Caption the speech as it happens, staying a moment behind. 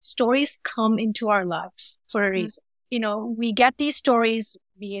stories come into our lives for a reason. We get these stories,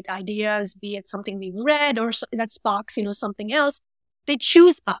 be it ideas, be it something we've read or that sparks, something else. They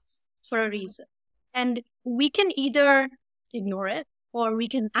choose us for a reason. And we can either ignore it or we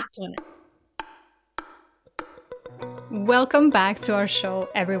can act on it. Welcome back to our show,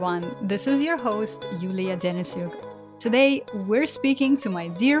 everyone. This is your host, Yulia Denisyuk. Today, we're speaking to my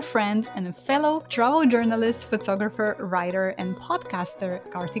dear friend and fellow travel journalist, photographer, writer, and podcaster,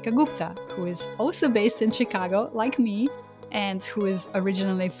 Karthika Gupta, who is also based in Chicago, like me, and who is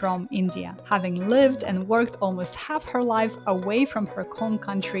originally from India. Having lived and worked almost half her life away from her home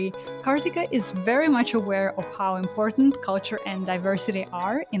country, Karthika is very much aware of how important culture and diversity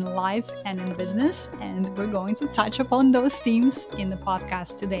are in life and in business, and we're going to touch upon those themes in the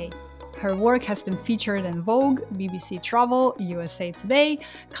podcast today. Her work has been featured in Vogue, BBC Travel, USA Today,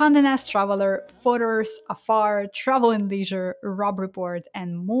 Condé Nast Traveler, Photos, Afar, Travel and Leisure, Rob Report,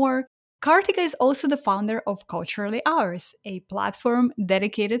 and more. Karthika is also the founder of Culturally Ours, a platform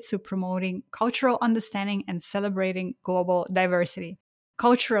dedicated to promoting cultural understanding and celebrating global diversity.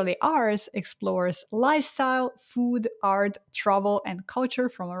 Culturally Ours explores lifestyle, food, art, travel, and culture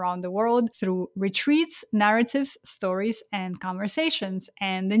from around the world through retreats, narratives, stories, and conversations.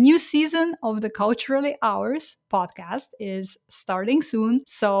 And the new season of the Culturally Ours podcast is starting soon,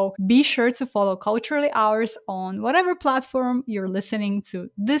 so be sure to follow Culturally Ours on whatever platform you're listening to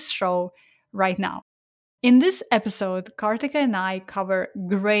this show right now. In this episode, Karthika and I cover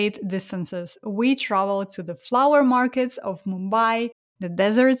great distances. We travel to the flower markets of Mumbai, the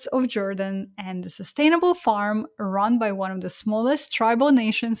deserts of Jordan, and the sustainable farm run by one of the smallest tribal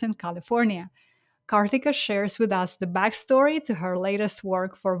nations in California. Karthika shares with us the backstory to her latest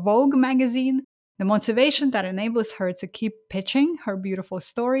work for Vogue magazine, the motivation that enables her to keep pitching her beautiful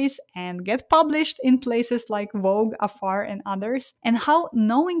stories and get published in places like Vogue, Afar, and others, and how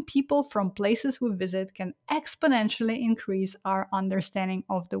knowing people from places we visit can exponentially increase our understanding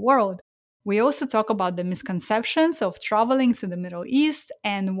of the world. We also talk about the misconceptions of traveling to the Middle East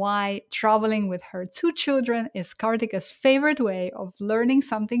and why traveling with her 2 children is Karthika's favorite way of learning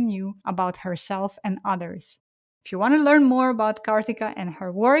something new about herself and others. If you want to learn more about Karthika and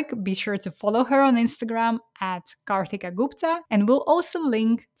her work, be sure to follow her on Instagram at Karthika Gupta, and we'll also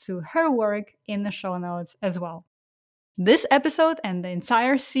link to her work in the show notes as well. This episode and the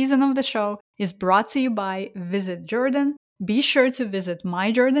entire season of the show is brought to you by Visit Jordan. Be sure to visit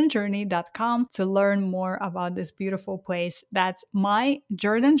myjordanjourney.com to learn more about this beautiful place. That's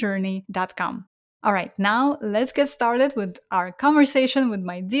myjordanjourney.com. All right, now let's get started with our conversation with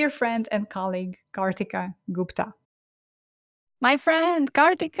my dear friend and colleague, Karthika Gupta. My friend,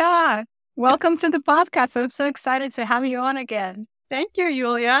 Karthika, welcome to the podcast. I'm so excited to have you on again. Thank you,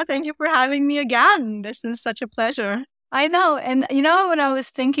 Yulia. Thank you for having me again. This is such a pleasure. I know. And what I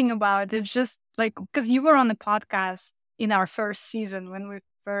was thinking about? It's just like, because you were on the podcast in our first season when we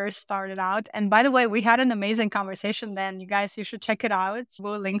first started out. And by the way, we had an amazing conversation then. You guys, you should check it out.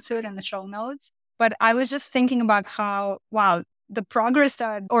 We'll link to it in the show notes. But I was just thinking about how, wow, the progress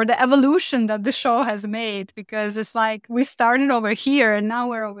or the evolution that the show has made, because it's like we started over here and now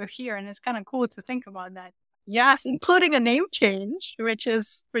we're over here. And it's kind of cool to think about that. Yes, including a name change, which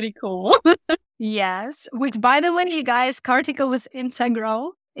is pretty cool. Yes, which, by the way, you guys, Karthika was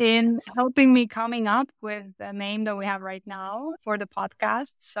integral in helping me coming up with the name that we have right now for the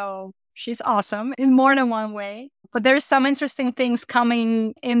podcast. So she's awesome in more than one way. But there's some interesting things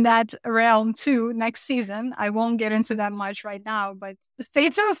coming in that realm too next season. I won't get into that much right now, but stay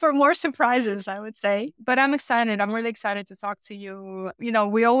tuned for more surprises, I would say. But I'm excited. I'm really excited to talk to you.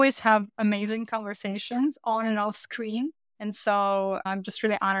 We always have amazing conversations on and off screen. And so I'm just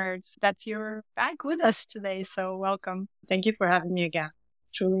really honored that you're back with us today. So welcome. Thank you for having me again.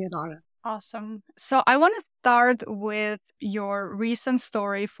 Truly an honor. Awesome. So I want to start with your recent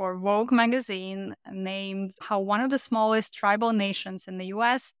story for Vogue magazine named How One of the Smallest Tribal Nations in the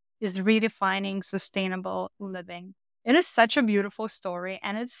US is Redefining Sustainable Living. It is such a beautiful story,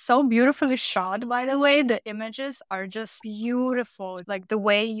 and it's so beautifully shot, by the way. The images are just beautiful. Like the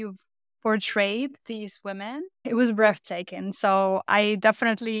way you've portrayed these women, it was breathtaking. So I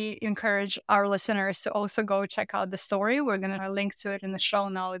definitely encourage our listeners to also go check out the story. We're going to link to it in the show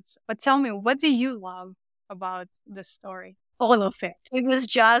notes. But tell me, what do you love about this story? All of it. It was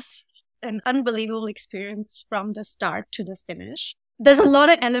just an unbelievable experience from the start to the finish. There's a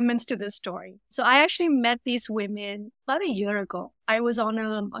lot of elements to this story. So I actually met these women about a year ago. I was on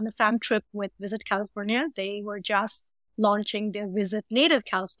a fam trip with Visit California. They were just launching their Visit Native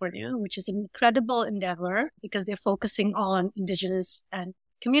California, which is an incredible endeavor because they're focusing on indigenous and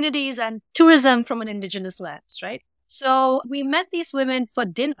communities and tourism from an indigenous lens, right? So we met these women for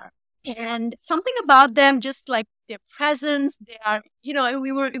dinner, and something about them, just like their presence, they are,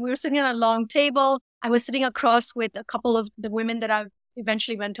 we were sitting at a long table. I was sitting across with a couple of the women that I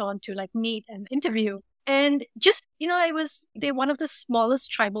eventually went on to like meet and interview. And just, they're one of the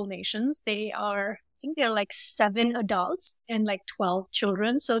smallest tribal nations. I think they're like 7 adults and like 12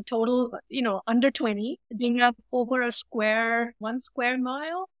 children. So total, under 20. They have over 1 square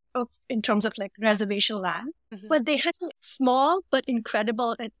mile in terms of like reservation land. Mm-hmm. But they had some small but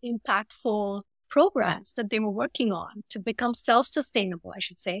incredible and impactful programs that they were working on to become self-sustainable, I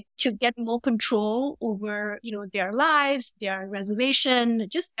should say, to get more control over, their lives, their reservation,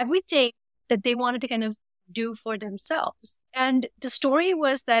 just everything that they wanted to kind of do for themselves. And the story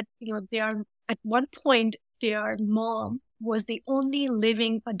was that, at one point, their mom was the only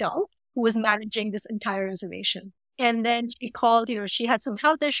living adult who was managing this entire reservation. And then she called, she had some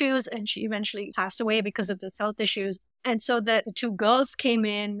health issues and she eventually passed away because of those health issues. And so the two girls came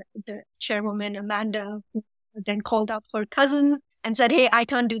in, the chairwoman, Amanda, then called up her cousin and said, hey, I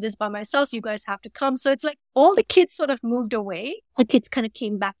can't do this by myself. You guys have to come. So it's like all the kids sort of moved away. The kids kind of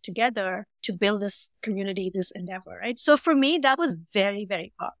came back together to build this community, this endeavor, right? So for me, that was very,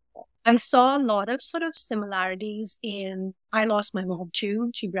 very powerful. I saw a lot of sort of similarities I lost my mom too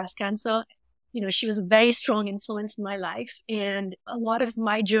to breast cancer. She was a very strong influence in my life. And a lot of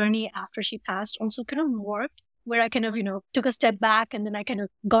my journey after she passed also kind of morphed, where I kind of, took a step back and then I kind of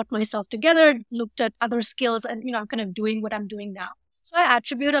got myself together, looked at other skills and, I'm kind of doing what I'm doing now. So I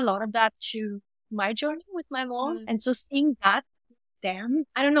attribute a lot of that to my journey with my mom. Mm-hmm. And so seeing that, I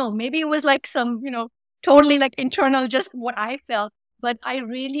don't know, maybe it was like some, totally like internal, just what I felt. But I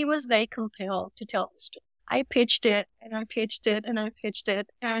really was very compelled to tell the story. I pitched it and I pitched it and I pitched it.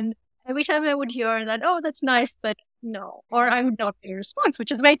 And every time I would hear that, oh, that's nice, but no, or I would not get a response,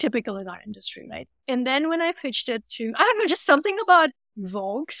 which is very typical in our industry, right? And then when I pitched it to, I don't know, just something about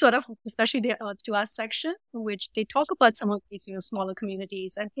Vogue, sort of, especially the to us section, in which they talk about some of these, smaller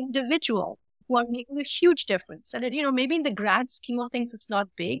communities and individuals who are making a huge difference. And, maybe in the grand scheme of things, it's not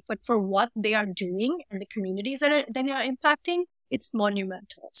big, but for what they are doing and the communities that they are impacting, it's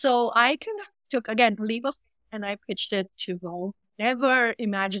monumental. So I kind of took, again, a leap of faith and I pitched it to Vogue, never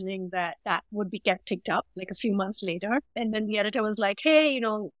imagining that would get picked up like a few months later. And then the editor was like, hey,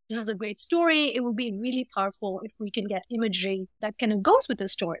 this is a great story. It will be really powerful if we can get imagery that kind of goes with the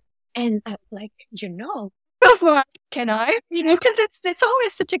story. And I'm like, can I? Because it's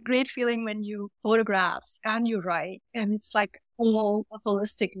always such a great feeling when you photograph and you write and it's like all a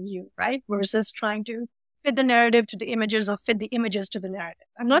holistic view, right? Versus trying to fit the narrative to the images or fit the images to the narrative.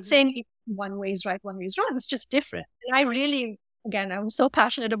 I'm not saying one way is right, one way is wrong. It's just different. And I really, again, I'm so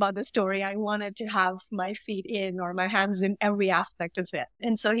passionate about the story. I wanted to have my feet in or my hands in every aspect of it.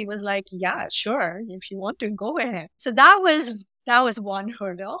 And so he was like, yeah, sure. If you want to, go ahead. So that was one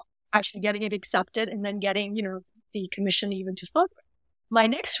hurdle, actually getting it accepted and then getting, the commission even to photograph. My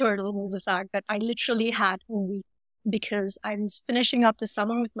next hurdle was the fact that I literally had a week because I was finishing up the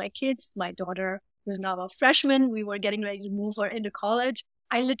summer with my kids. My daughter was now a freshman. We were getting ready to move her into college.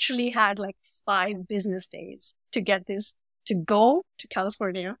 I literally had like 5 business days to get this, to go to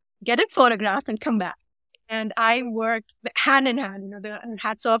California, get it photographed and come back. And I worked hand in hand,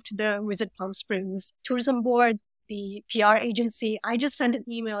 hats off to the Visit Palm Springs tourism board, the PR agency. I just sent an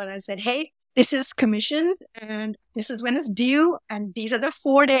email and I said, hey, this is commissioned and this is when it's due. And these are the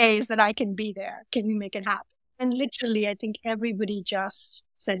 4 days that I can be there. Can you make it happen? And literally, I think everybody just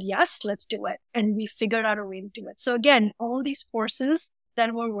said, yes, let's do it. And we figured out a way to do it. So again, all these forces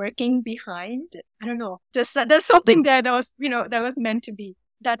that were working behind, I don't know, there's something there that was, that was meant to be.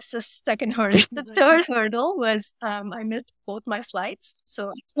 That's the second hurdle. The third hurdle was I missed both my flights.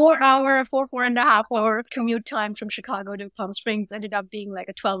 So 4.5 hour commute time from Chicago to Palm Springs ended up being like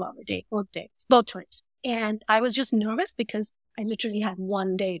a 12-hour day, both times. And I was just nervous because I literally had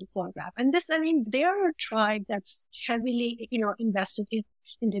 1 day to photograph. And they are a tribe that's heavily, invested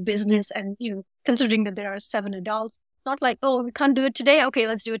in the business. And, considering that there are 7 adults, not like, oh, we can't do it today. Okay,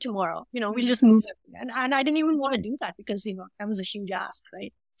 let's do it tomorrow. We'll just move it. And I didn't even want to do that because, that was a huge ask,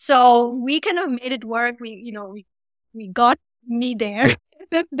 right? So we kind of made it work. We got me there.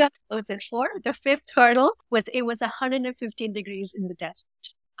 What's it for? The fifth hurdle was it was 115 degrees in the desert.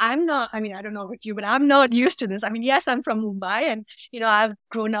 I don't know about you, but I'm not used to this. Yes, I'm from Mumbai and, I've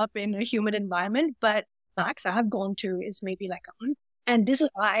grown up in a humid environment, but max I've gone to is maybe like 100. And this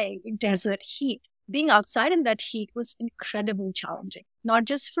is why desert heat. Being outside in that heat was incredibly challenging, not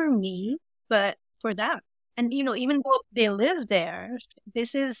just for me, but for them. And, even though they live there,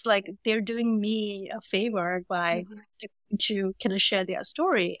 this is like they're doing me a favor by to kind of share their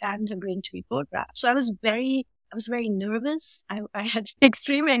story and agreeing to be photographed. So I was very I was very nervous. I had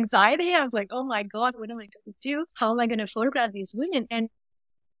extreme anxiety. I was like, oh my God, what am I going to do? How am I going to photograph these women? And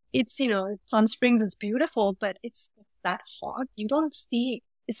it's, Palm Springs is beautiful, but it's that hot. You don't see,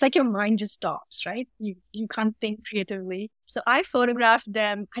 it's like your mind just stops, right? You can't think creatively. So I photographed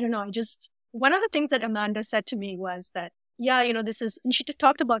them. I don't know. One of the things that Amanda said to me was that, yeah, and she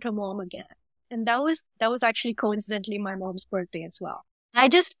talked about her mom again. And that was actually coincidentally my mom's birthday as well. I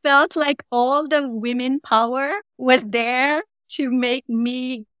just felt like all the women power was there to make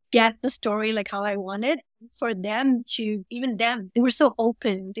me get the story like how I wanted. For them to, even them, they were so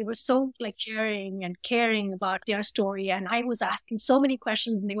open. They were so like sharing and caring about their story. And I was asking so many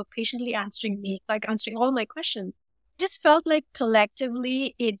questions and they were patiently answering me, like answering all my questions. Just felt like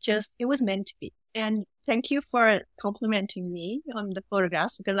collectively it was meant to be. And thank you for complimenting me on the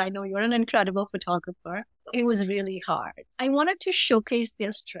photographs because I know you're an incredible photographer. It was really hard. I wanted to showcase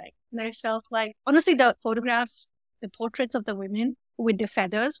their strength. And I felt like, honestly, the photographs, the portraits of the women with the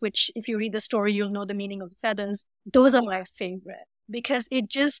feathers, which if you read the story, you'll know the meaning of the feathers. Those are my favorite because it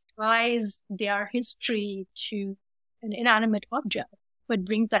just ties their history to an inanimate object, but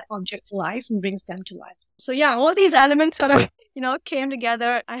brings that object to life and brings them to life. So yeah, all these elements sort of, came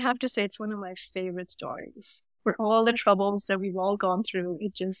together. I have to say it's one of my favorite stories. For all the troubles that we've all gone through,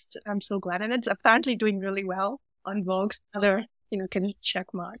 I'm so glad. And it's apparently doing really well on Vogue's other, kind of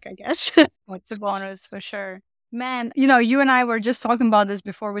check mark, I guess. It's a bonus for sure. Man, you and I were just talking about this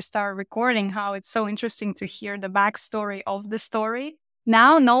before we started recording, how it's so interesting to hear the backstory of the story.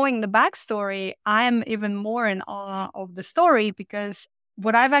 Now, knowing the backstory, I am even more in awe of the story because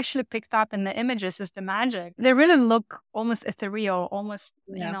what I've actually picked up in the images is the magic. They really look almost ethereal, almost,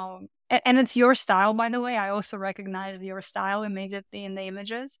 and it's your style, by the way. I also recognized your style immediately in the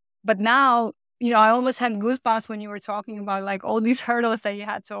images. But now, I almost had goosebumps when you were talking about like all these hurdles that you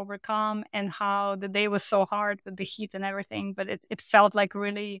had to overcome and how the day was so hard with the heat and everything. But it felt like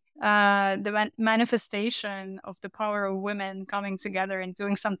really the manifestation of the power of women coming together and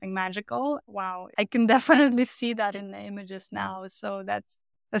doing something magical. Wow. I can definitely see that in the images now. So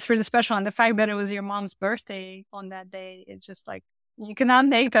that's really special. And the fact that it was your mom's birthday on that day, it's just like, you cannot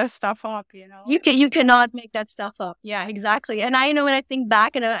make that stuff up, You cannot make that stuff up. Yeah, exactly. And I know when I think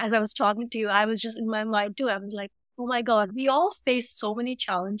back and as I was talking to you, I was just in my mind too. I was like, oh my God, we all face so many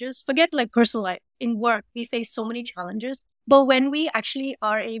challenges. Forget like personal life. In work, we face so many challenges. But when we actually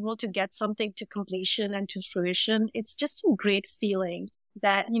are able to get something to completion and to fruition, it's just a great feeling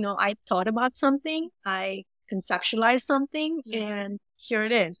that, I thought about something, I conceptualized something, and here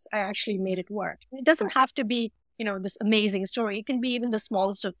it is. I actually made it work. It doesn't have to be this amazing story. It can be even the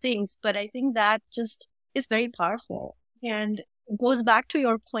smallest of things, but I think that just is very powerful. And it goes back to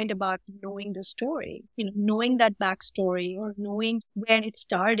your point about knowing the story, knowing that backstory or knowing where it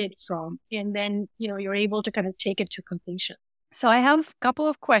started from. And then, you're able to kind of take it to completion. So I have a couple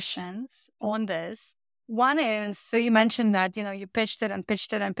of questions on this. One is, so you mentioned that, you pitched it and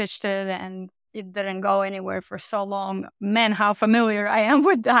pitched it and pitched it and it didn't go anywhere for so long. Man, how familiar I am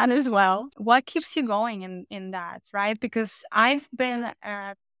with that as well. What keeps you going in that, right? Because I've been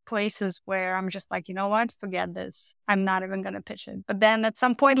at places where I'm just like, you know what, forget this. I'm not even going to pitch it. But then at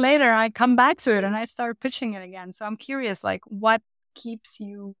some point later, I come back to it and I start pitching it again. So I'm curious, like, what keeps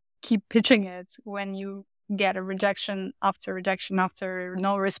you keep pitching it when you get a rejection after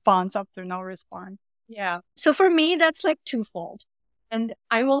no response after no response? Yeah. So for me, that's like twofold. And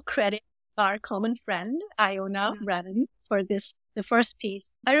I will credit our common friend, Iona Brennan, for the first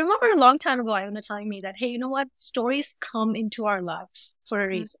piece. I remember a long time ago, Iona telling me that, hey, you know what? Stories come into our lives for a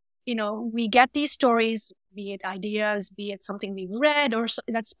reason. We get these stories, be it ideas, be it something we've read or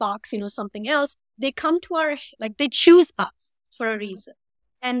that sparks, something else. They come to they choose us for a reason.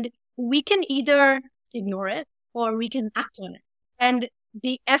 And we can either ignore it or we can act on it. And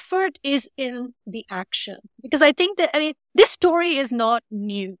the effort is in the action. Because I think this story is not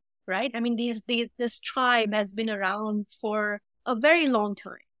new. Right? This tribe has been around for a very long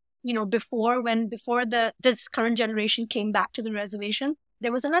time. Before this current generation came back to the reservation,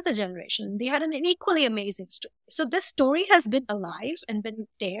 there was another generation. They had an equally amazing story. So this story has been alive and been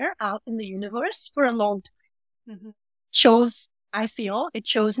there out in the universe for a long time. I feel it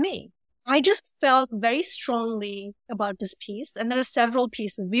chose me. I just felt very strongly about this piece. And there are several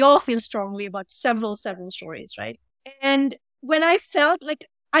pieces. We all feel strongly about several stories, right? And when I felt like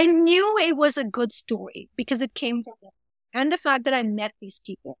I knew it was a good story because it came from them. And the fact that I met these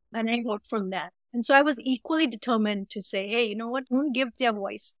people and I wrote from that. And so I was equally determined to say, hey, you know what? I want to give their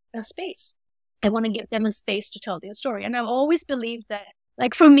voice a space. I want to give them a space to tell their story. And I've always believed that,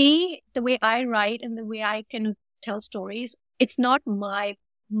 like for me, the way I write and the way I can tell stories, it's not my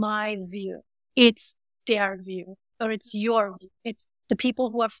view. It's their view or it's your view. It's the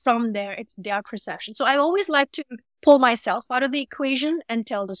people who are from there, it's their perception. So I always like to pull myself out of the equation and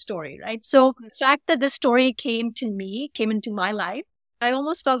tell the story, right? So the fact that this story came into my life, I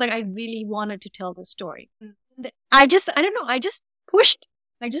almost felt like I really wanted to tell the story. And I don't know, I just pushed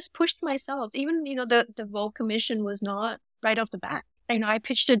myself. Even, the Vogue commission was not right off the bat. I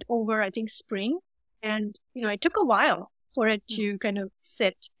pitched it over, I think, spring. And, it took a while for it to kind of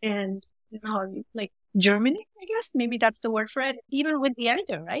sit and, like, germinate, I guess. Maybe that's the word for it. Even with the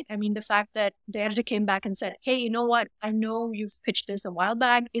editor, right? I mean, the fact that the editor came back and said, hey, you know what? I know you've pitched this a while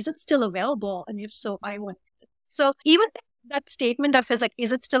back. Is it still available? And if so, I want it. So even that statement of his, like,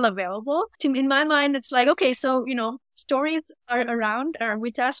 is it still available? In my mind, it's like, okay, so, stories are around, are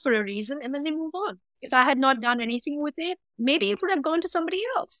with us for a reason, and then they move on. If I had not done anything with it, maybe it would have gone to somebody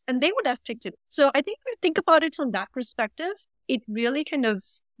else and they would have picked it. So I think when you think about it from that perspective, it really kind of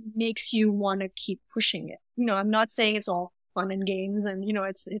makes you want to keep pushing it. I'm not saying it's all fun and games and,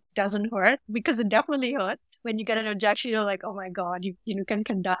 it doesn't hurt, because it definitely hurts. When you get an objection, you're like, oh my God, you can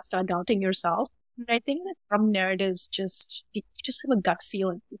start doubting yourself. But I think that some narratives you just have a gut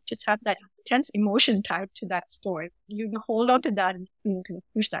feeling. You just have that intense emotion tied to that story. You can hold on to that and you can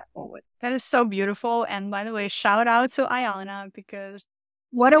push that forward. That is so beautiful. And by the way, shout out to Ayana, because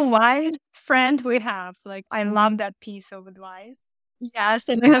what a wise friend we have. Like, I love that piece of advice. Yes,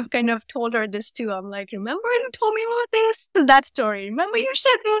 and I have kind of told her this too. I'm like, remember you told me about this? That story. Remember you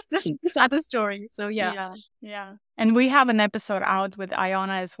said this other story. So yeah. And we have an episode out with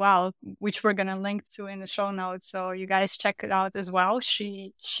Ayana as well, which we're gonna link to in the show notes. So you guys check it out as well.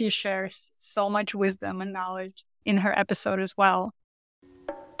 She shares so much wisdom and knowledge in her episode as well.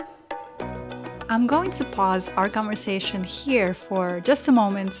 I'm going to pause our conversation here for just a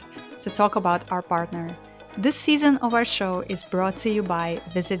moment to talk about our partner. This season of our show is brought to you by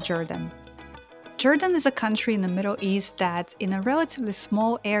Visit Jordan. Jordan is a country in the Middle East that, in a relatively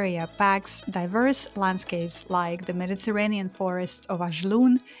small area, packs diverse landscapes like the Mediterranean forests of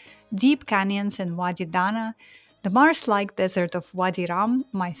Ajloun, deep canyons in Wadi Dana, the Mars-like desert of Wadi Ram,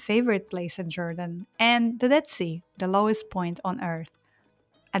 my favorite place in Jordan, and the Dead Sea, the lowest point on Earth.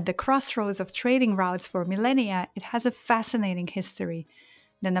 At the crossroads of trading routes for millennia, it has a fascinating history.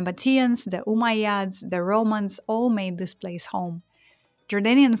 The Nabateans, the Umayyads, the Romans all made this place home.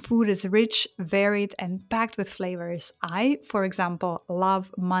 Jordanian food is rich, varied, and packed with flavors. I, for example,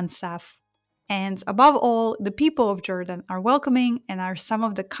 love mansaf. And above all, the people of Jordan are welcoming and are some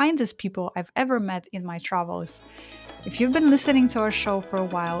of the kindest people I've ever met in my travels. If you've been listening to our show for a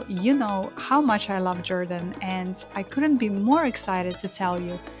while, you know how much I love Jordan, and I couldn't be more excited to tell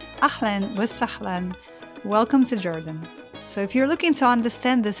you, Ahlan wa sahlan, welcome to Jordan. So if you're looking to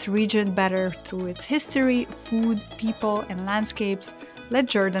understand this region better through its history, food, people, and landscapes, let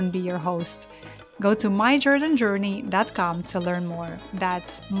Jordan be your host. Go to myjordanjourney.com to learn more.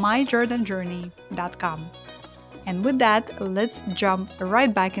 That's myjordanjourney.com. And with that, let's jump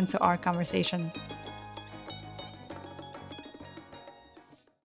right back into our conversation.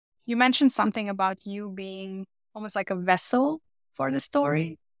 You mentioned something about you being almost like a vessel for the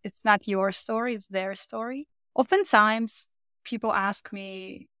story. It's not your story, it's their story. Oftentimes, people ask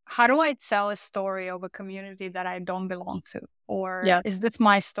me, how do I tell a story of a community that I don't belong to? Or is this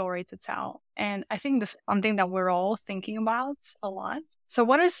my story to tell? And I think this is something that we're all thinking about a lot. So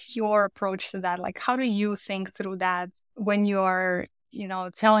what is your approach to that? Like, how do you think through that when you are,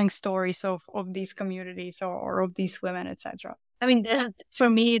 telling stories of these communities or of these women, etc.? I mean, for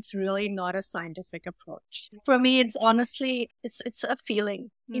me, it's really not a scientific approach. For me, it's honestly, it's a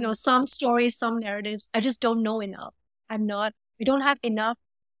feeling. Some stories, some narratives, I just don't know enough. I don't have enough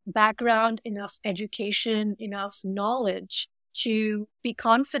background, enough education, enough knowledge to be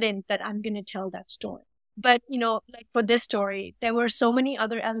confident that I'm going to tell that story. But, like for this story, there were so many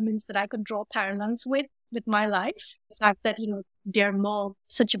other elements that I could draw parallels with my life. The fact that, their mom,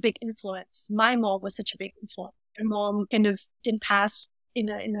 such a big influence. My mom was such a big influence. Her mom kind of didn't pass in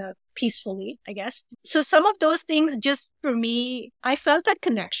a peacefully, I guess. So some of those things, just for me, I felt that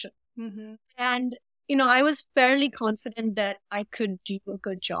connection. Mm-hmm. And I was fairly confident that I could do a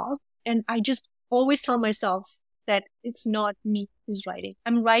good job. And I just always tell myself that it's not me who's writing.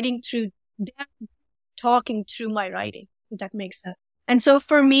 I'm writing through them, talking through my writing, if that makes sense. And so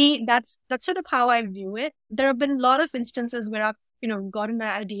for me, that's sort of how I view it. There have been a lot of instances where I've, gotten an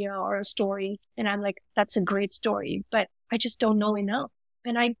idea or a story and I'm like, that's a great story, but I just don't know enough.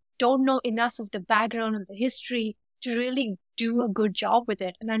 And I don't know enough of the background and the history to really do a good job with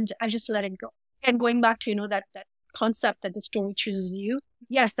it. And I just let it go. And going back to, that concept that the story chooses you.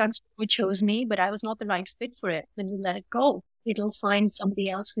 Yes, that story chose me, but I was not the right fit for it. Then you let it go. It'll find somebody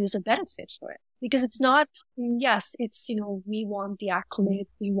else who's a better fit for it. Because it's not, yes, it's, we want the accolade,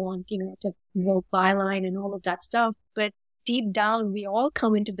 we want, to vote byline and all of that stuff. But deep down, we all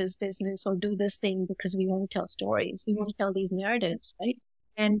come into this business or do this thing because we want to tell stories. We want to tell these narratives, right?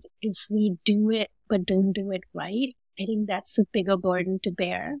 And if we do it, but don't do it right, I think that's a bigger burden to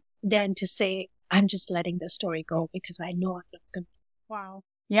bear than to say, I'm just letting the story go because I know I'm not going to. Wow.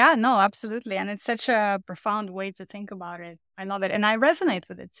 Yeah, no, absolutely. And it's such a profound way to think about it. I love it. And I resonate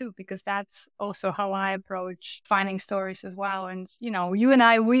with it too, because that's also how I approach finding stories as well. And, you and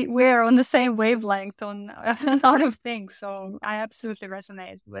I, we're on the same wavelength on a lot of things. So I absolutely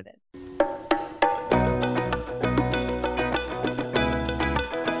resonate with it.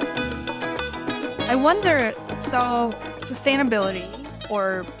 I wonder, so sustainability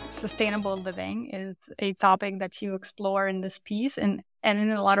or sustainable living is a topic that you explore in this piece and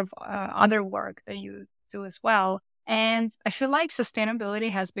in a lot of other work that you do as well. And I feel like sustainability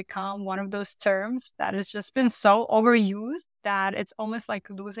has become one of those terms that has just been so overused that it's almost like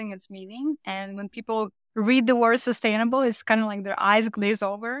losing its meaning. And when people read the word sustainable, it's kind of like their eyes glaze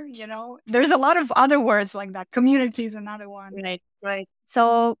over, There's a lot of other words like that. Community is another one. Right, right.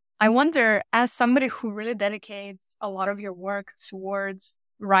 So I wonder, as somebody who really dedicates a lot of your work towards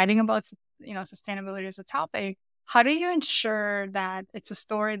writing about, sustainability as a topic, how do you ensure that it's a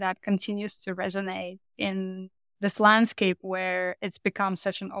story that continues to resonate in this landscape where it's become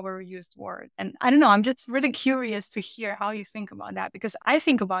such an overused word? And I don't know, I'm just really curious to hear how you think about that, because I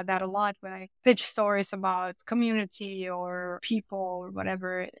think about that a lot when I pitch stories about community or people or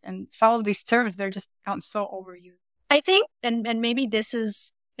whatever. And some of these terms, they're just become so overused. I think, and maybe this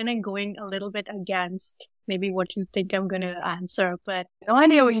is kind of going a little bit against maybe what you think I'm going to answer, but no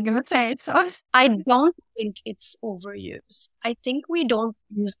idea what you're going to say. So I don't think it's overused. I think we don't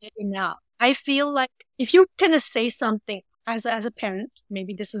use it enough. I feel like if you kind of say something as a parent,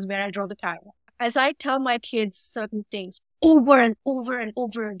 maybe this is where I draw the parallel. As I tell my kids certain things over and over and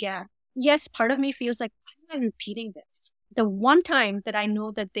over again, yes, part of me feels like, why am I repeating this? The one time that I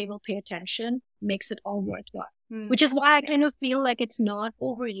know that they will pay attention makes it all worthwhile. Which is why I kind of feel like it's not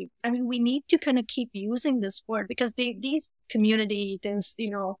overused. I mean, we need to kind of keep using this word because these community, this,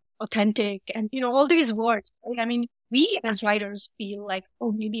 authentic and, all these words. Right? I mean, we as writers feel like,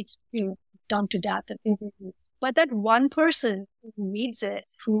 oh, maybe it's, done to death and overused. But that one person who reads it,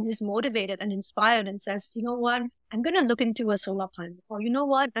 who is motivated and inspired and says, you know what, I'm going to look into a solar panel. Or you know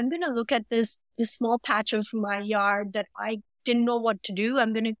what, I'm going to look at this small patch of my yard that I didn't know what to do.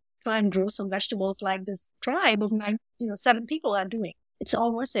 I'm going to try and grow some vegetables like this tribe of 7 people are doing. It's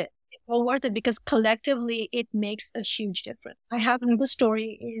all worth it. It's all worth it because collectively it makes a huge difference. I have another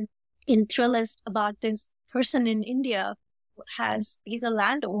story in Thrillist about this person in India he's a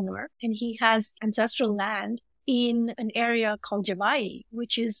landowner and he has ancestral land in an area called Javai,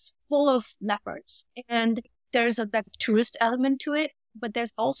 which is full of leopards. And there's that tourist element to it, but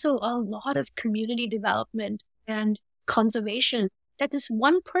there's also a lot of community development and conservation that this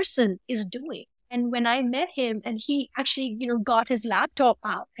one person is doing. And when I met him and he actually, got his laptop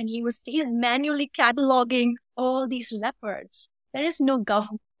out and he's manually cataloging all these leopards. There is no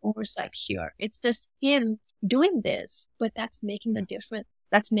government oversight here. It's just him doing this, but that's making a difference.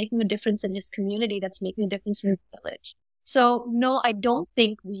 That's making a difference in his community. That's making a difference in his village. So no, I don't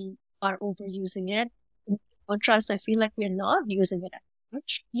think we are overusing it. In contrast, I feel like we're not using it as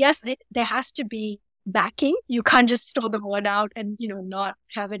much. Yes, there has to be backing. You can't just throw the word out and, not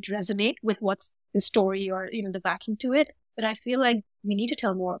have it resonate with what's the story or, the backing to it. But I feel like we need to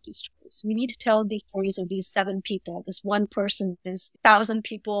tell more of these stories. We need to tell these stories of these 7 people, this one person, this 1,000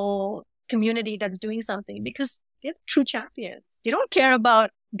 people community that's doing something because they're true champions. They don't care about,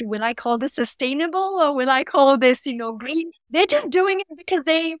 will I call this sustainable or will I call this, green? They're just doing it because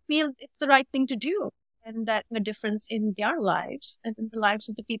they feel it's the right thing to do. And that a difference in their lives and in the lives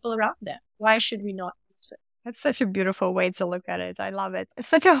of the people around them. Why should we not use it? That's such a beautiful way to look at it. I love it. It's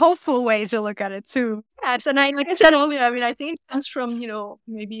such a hopeful way to look at it too. Yes, and like I said earlier, I think it comes from,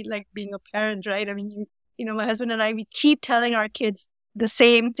 maybe like being a parent, right? I mean, my husband and I, we keep telling our kids the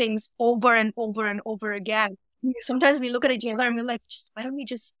same things over and over and over again. Sometimes we look at each other and we're like, why don't we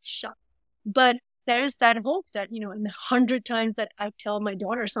just shut? But there's that hope that, in 100 times that I tell my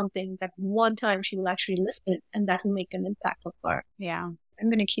daughter something, that one time she will actually listen and that will make an impact on her. Yeah. I'm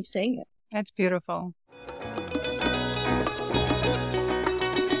going to keep saying it. That's beautiful.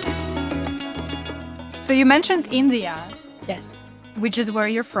 So you mentioned India. Yes. Which is where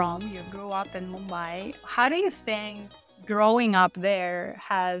you're from. You grew up in Mumbai. How do you think growing up there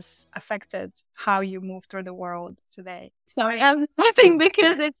has affected how you move through the world today? Sorry, I'm laughing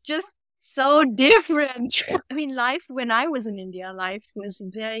because it's just So different. I mean, life when I was in India, life was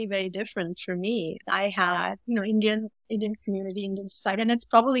very, very different for me. I had, Indian community, Indian society, and it's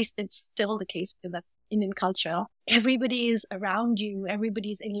still the case because that's Indian culture. Everybody is around you,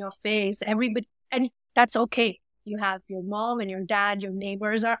 everybody's in your face, and that's okay. You have your mom and your dad, your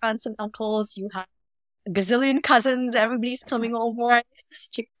neighbors are aunts and uncles, you have a gazillion cousins, everybody's coming over. It's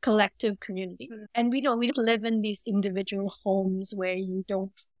just a collective community. And we don't live in these individual homes where you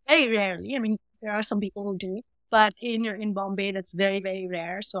don't, very rarely. I mean, there are some people who do, but in Bombay, that's very, very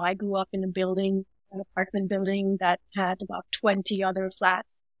rare. So I grew up in an apartment building that had about 20 other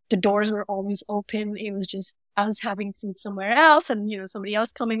flats. The doors were always open. It was just, I was having food somewhere else and, somebody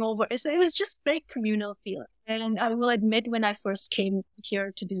else coming over. So it was just very communal feeling. And I will admit, when I first came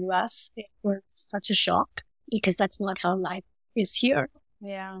here to the US, it was such a shock because that's not how life is here.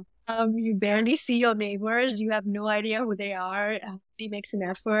 Yeah. You barely see your neighbors. You have no idea who they are. He makes an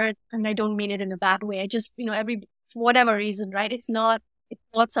effort. And I don't mean it in a bad way. I just, for whatever reason, right? It's not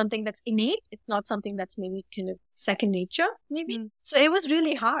something that's innate. It's not something that's maybe kind of second nature, maybe. So it was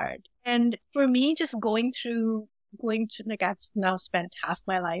really hard. And for me, just going to, like, I've now spent half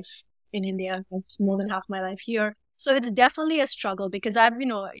my life in India. It's more than half my life here. So it's definitely a struggle because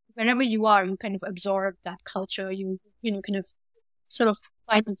wherever you are, you kind of absorb that culture. You kind of sort of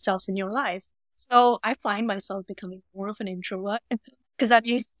finds itself in your life. So I find myself becoming more of an introvert because I'm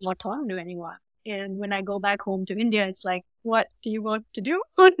used to not talking to anyone. And when I go back home to India, it's like, what do you want to do?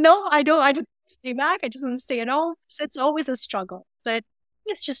 No, I don't. I just stay back. I just want to stay at home. So it's always a struggle, but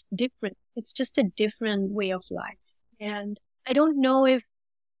it's just different. It's just a different way of life. And I don't know if,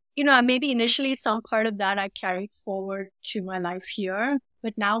 maybe initially some part of that I carried forward to my life here,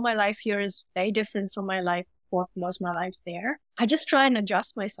 but now my life here is very different from what was my life there. I just try and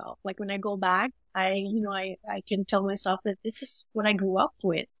adjust myself. Like when I go back, I can tell myself that this is what I grew up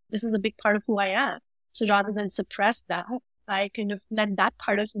with. This is a big part of who I am. So rather than suppress that, I kind of let that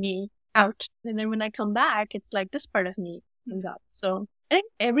part of me out. And then when I come back, it's like this part of me comes out. So I think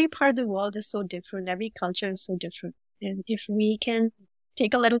every part of the world is so different. Every culture is so different. And if we can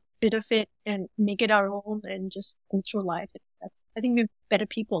take a little bit of it and make it our own and just go through life, I think we're better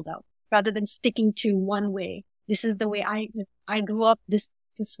people though, rather than sticking to one way. This is the way I grew up this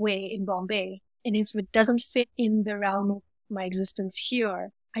way in Bombay. And if it doesn't fit in the realm of my existence here,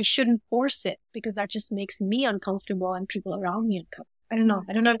 I shouldn't force it because that just makes me uncomfortable and people around me uncomfortable. I don't know.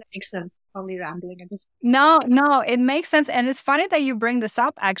 I don't know if that makes sense. Probably rambling at this. No, it makes sense. And it's funny that you bring this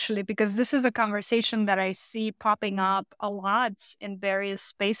up actually, because this is a conversation that I see popping up a lot in various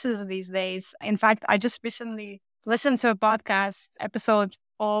spaces these days. In fact, I just recently listened to a podcast episode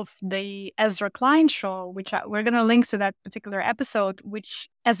of the Ezra Klein show, which we're going to link to that particular episode, which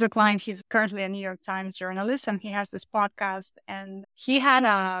Ezra Klein, he's currently a New York Times journalist, and he has this podcast. And he had,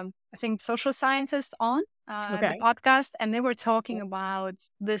 I think, social scientist on the podcast, and they were talking about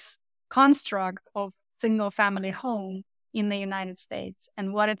this construct of single family home in the United States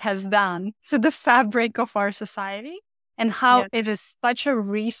and what it has done to the fabric of our society and how it is such a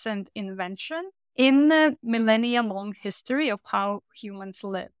recent invention in the millennia-long history of how humans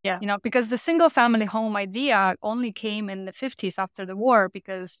live. Yeah. Because the single-family home idea only came in the 50s after the war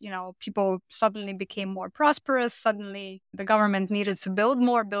because, people suddenly became more prosperous. Suddenly, the government needed to build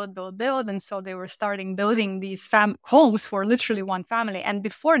more, build. And so they were starting building these homes for literally one family. And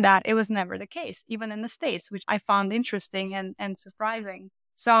before that, it was never the case, even in the States, which I found interesting and surprising.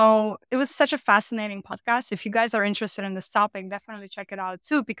 So it was such a fascinating podcast. If you guys are interested in this topic, definitely check it out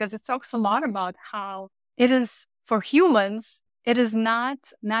too, because it talks a lot about how it is for humans, it is not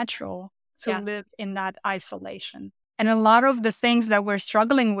natural to live in that isolation. And a lot of the things that we're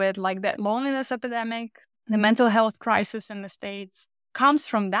struggling with, like that loneliness epidemic, the mental health crisis in the States, comes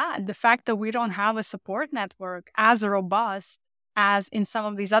from that. The fact that we don't have a support network as robust as in some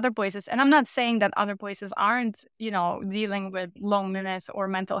of these other places. And I'm not saying that other places aren't, dealing with loneliness or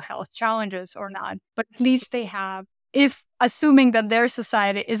mental health challenges or not, but at least they have, if assuming that their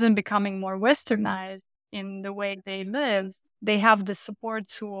society isn't becoming more westernized in the way they live, they have the support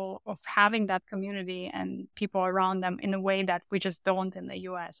tool of having that community and people around them in a way that we just don't in the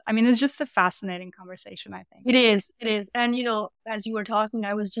US. I mean, it's just a fascinating conversation, I think. It is. And, as you were talking,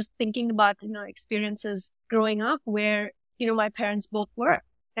 I was just thinking about, experiences growing up where my parents both worked,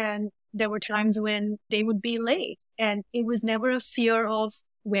 and there were times when they would be late, and it was never a fear of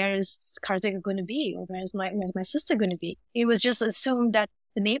where is Karthika going to be or where's my sister going to be. It was just assumed that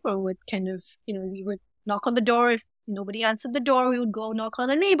the neighbor would kind of, we would knock on the door. If nobody answered the door, we would go knock on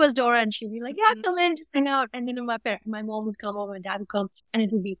the neighbor's door, and she'd be like, "Yeah, come in, just hang out." And then my mom would come over, and dad would come, and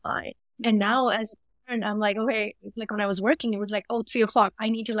it would be fine. And now, as a And I'm like, okay, like when I was working, it was like, oh, 3 o'clock. I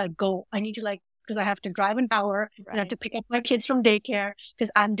need to like go. I need to like, because I have to drive an hour and I have to pick up my kids from daycare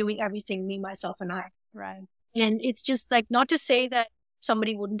because I'm doing everything, me, myself, and I. Right. And it's just like, not to say that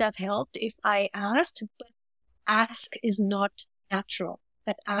somebody wouldn't have helped if I asked, but ask is not natural.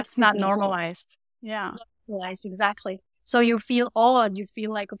 That ask It's is not normalized. Yeah. not normalized, exactly. So you feel odd. You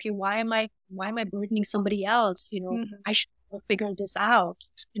feel like, okay, why am I burdening somebody else? I should figure this out.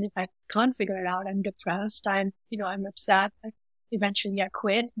 And if I can't figure it out, I'm depressed. I'm upset. Eventually I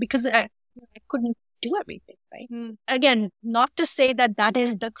quit because I couldn't do everything, right? Again, not to say that that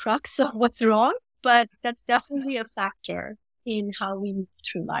is the crux of what's wrong, but that's definitely a factor in how we move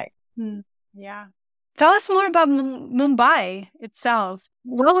through life. Yeah. Tell us more about Mumbai itself.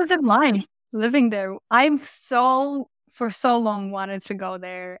 What was it like living there? For so long, wanted to go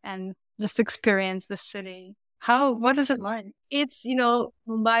there and just experience the city. What is it like? It's,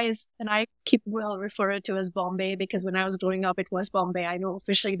 Mumbai is, and I will refer to as Bombay because when I was growing up, it was Bombay. I know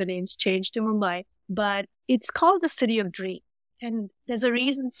officially the name's changed to Mumbai, but it's called the city of dreams. And there's a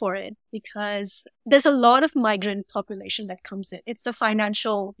reason for it because there's a lot of migrant population that comes in. It's the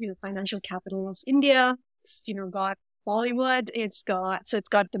financial capital of India. It's, got Bollywood. It's got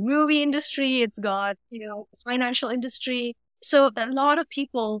the movie industry. It's got, financial industry. So a lot of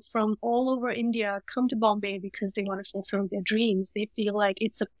people from all over India come to Bombay because they want to fulfill their dreams. They feel like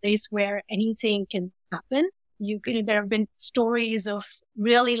it's a place where anything can happen. There have been stories of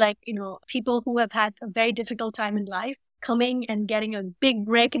really people who have had a very difficult time in life coming and getting a big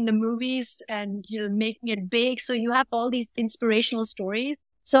break in the movies and, making it big. So you have all these inspirational stories.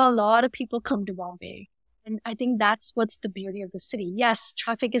 So a lot of people come to Bombay. And I think that's what's the beauty of the city. Yes,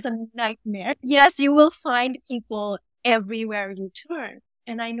 traffic is a nightmare. Yes, you will find people everywhere you turn.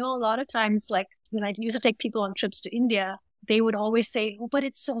 And I know a lot of times, like when I used to take people on trips to India, they would always say, oh, but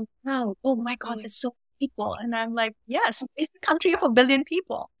it's so loud. Oh my God, there's so many people. And I'm like, yes, it's a country of 1 billion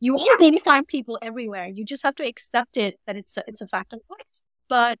people. You already find people everywhere. You just have to accept it that it's a fact of life.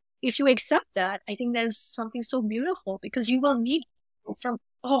 But if you accept that, I think there's something so beautiful because you will meet people from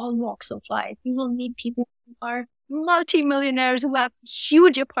all walks of life. You will meet people who are multimillionaires who have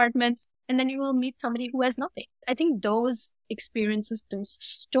huge apartments. And then you will meet somebody who has nothing. I think those experiences, those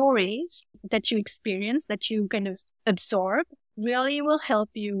stories that you experience, that you kind of absorb, really will help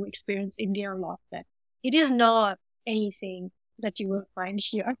you experience India a lot better. It is not anything that you will find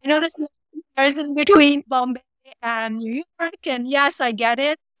here. There's a comparison between Bombay and New York, and yes, I get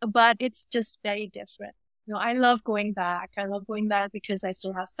it, but it's just very different. I love going back. I love going back because I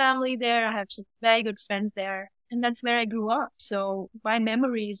still have family there. I have some very good friends there. And that's where I grew up. So my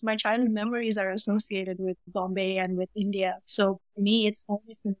childhood memories are associated with Bombay and with India. So for me, it's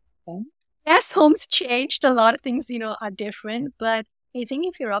always been fun. Yes, home's changed. A lot of things, are different. But I think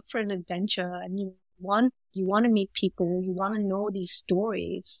if you're up for an adventure and you want to meet people, you want to know these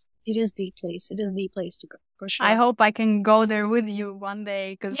stories, it is the place. It is the place to go, for sure. I hope I can go there with you one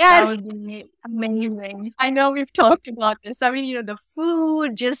day because that would be amazing. I know we've talked about this. I mean, the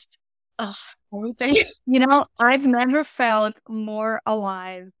food, just everything. I've never felt more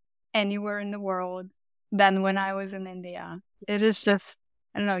alive anywhere in the world than when I was in India. It is just,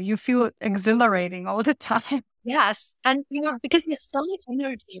 I don't know, you feel exhilarating all the time. Yes. And, because there's so much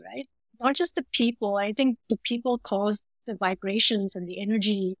energy, right? Not just the people. I think the people cause the vibrations and the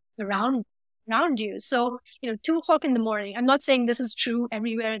energy around you. So, 2 o'clock in the morning, I'm not saying this is true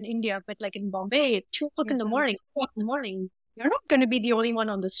everywhere in India, but like in Bombay, at 2 o'clock in the morning, 4 in the morning, you're not going to be the only one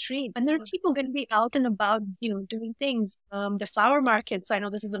on the street. And there are people going to be out and about, doing things. The flower markets, I know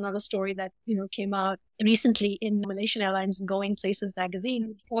this is another story that, came out recently in Malaysian Airlines Going Places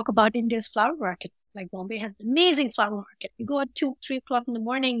magazine. Talk about India's flower markets. Like Bombay has an amazing flower market. You go at 2, 3 o'clock in the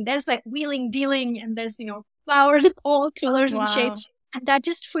morning, there's like wheeling, dealing, and there's, flowers of all colors and shapes. And that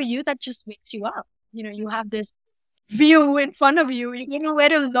just wakes you up. You have this view in front of you. You know where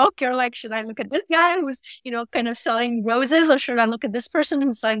to look. You're like, should I look at this guy who's, kind of selling roses, or should I look at this person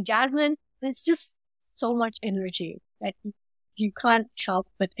who's selling jasmine? And it's just so much energy that you can't help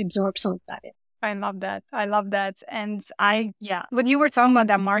but absorb some of that. I love that. And when you were talking about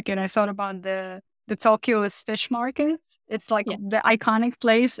that market, I thought about the Tokyo's fish market. It's like the iconic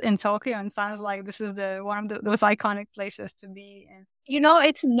place in Tokyo, and sounds like this is one of those iconic places to be in.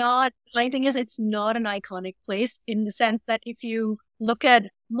 It's not, my thing is, it's not an iconic place in the sense that if you look at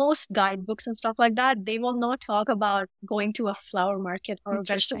most guidebooks and stuff like that, they will not talk about going to a flower market or a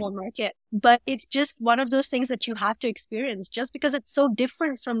vegetable market. But it's just one of those things that you have to experience just because it's so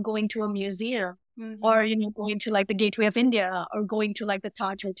different from going to a museum. Mm-hmm. Or, going to like the Gateway of India or going to like the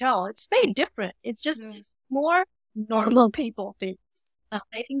Taj Hotel. It's very different. It's just more normal people things.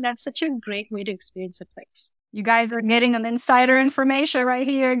 I think that's such a great way to experience a place. You guys are getting an insider information right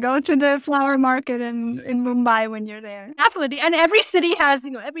here. Go to the flower market in Mumbai when you're there. Definitely. And every city has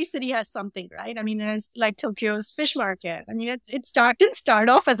something, right? I mean, there's like Tokyo's fish market. I mean, didn't start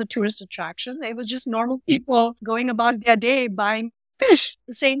off as a tourist attraction. It was just normal people going about their day buying fish.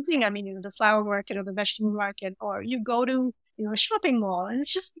 The same thing. I mean, the flower market or the vegetable market, or you go to, a shopping mall and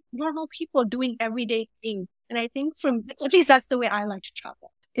it's just normal people doing everyday things. And I think at least that's the way I like to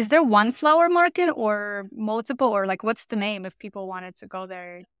travel. Is there one flower market or multiple, or like what's the name if people wanted to go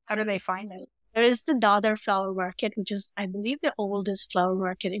there? How do they find it? There is the Dadar flower market, which is, I believe, the oldest flower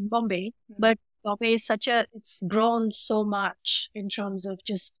market in Bombay. But Bombay is it's grown so much in terms of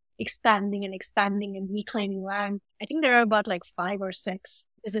just expanding and reclaiming land. I think there are about like 5 or 6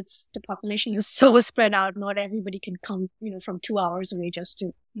 because the population is so spread out. Not everybody can come, from 2 hours away just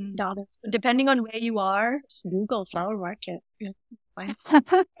to Dadar. Depending on where you are, just Google flower market. Yeah, fine.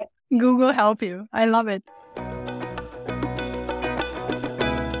 Google help you. I love it.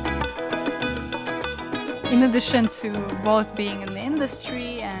 In addition to both being in the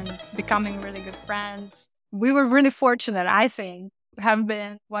industry and becoming really good friends, we were really fortunate, I think, have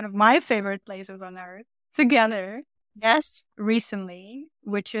been one of my favorite places on earth together. Yes. Recently,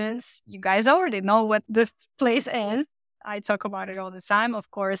 which is, you guys already know what this place is. I talk about it all the time.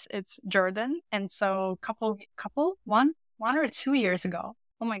 Of course, it's Jordan. And so one or 2 years ago.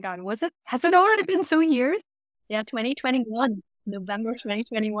 Oh my God, has it already been 2 years? Yeah, 2021, November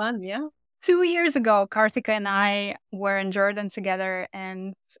 2021. Yeah. 2 years ago, Karthika and I were in Jordan together,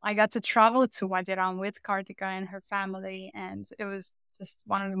 and I got to travel to Wadi Rum with Karthika and her family. And it was just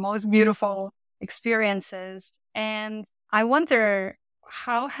one of the most beautiful experiences. And I wonder,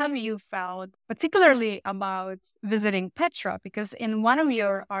 how have you felt, particularly about visiting Petra? Because in one of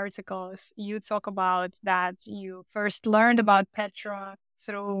your articles, you talk about that you first learned about Petra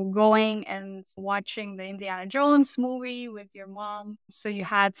through going and watching the Indiana Jones movie with your mom. So you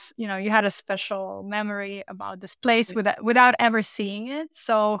had a special memory about this place without ever seeing it.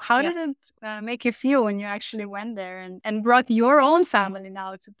 So how did it make you feel when you actually went there and brought your own family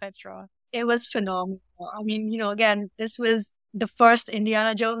now to Petra? It was phenomenal. I mean, again, this was the first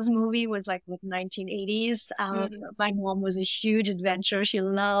Indiana Jones movie, was like the 1980s. My mom was a huge adventurer. She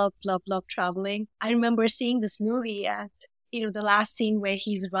loved traveling. I remember seeing this movie and, the last scene where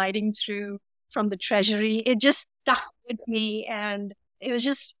he's riding through from the treasury, it just stuck with me. And it was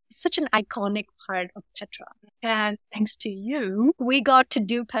just such an iconic part of Petra. And thanks to you, we got to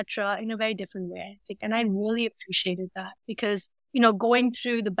do Petra in a very different way, I think. And I really appreciated that because, going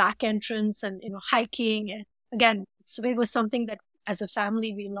through the back entrance and, hiking. And again, it was something that as a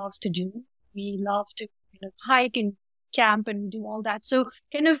family, we love to do. We love to hike and camp and do all that. So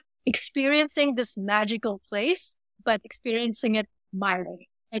kind of experiencing this magical place, but experiencing it my way.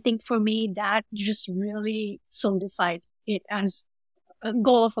 I think for me, that just really solidified it as a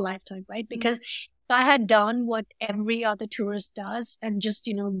goal of a lifetime, right? Because if I had done what every other tourist does and just,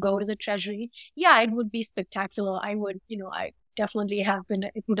 go to the treasury, yeah, it would be spectacular. I definitely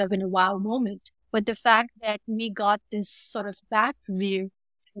it would have been a wow moment. But the fact that we got this sort of back view,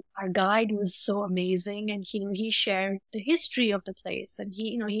 our guide was so amazing. And, he shared the history of the place and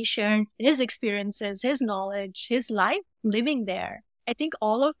he shared his experiences, his knowledge, his life living there. I think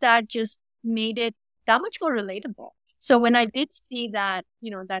all of that just made it that much more relatable. So when I did see that,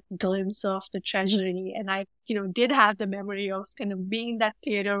 that glimpse of the treasury and I, did have the memory of kind of being in that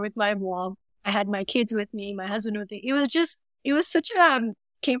theater with my mom, I had my kids with me, my husband with me. It was such a,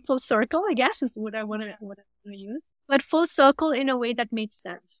 came full circle, I guess is what I want to use, but full circle in a way that made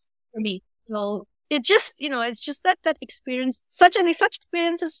sense for me. So it just, it's just that experience, such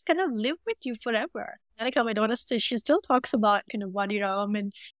experiences kind of live with you forever. Karthika, my daughter, she still talks about kind of Wadi Rum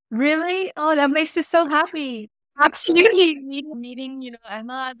and really, oh, that makes me so happy. Absolutely, meeting,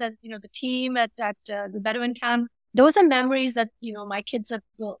 Emma, that the team at the Bedouin camp. Those are memories that my kids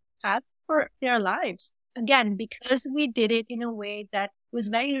will have for their lives. Again, because we did it in a way that was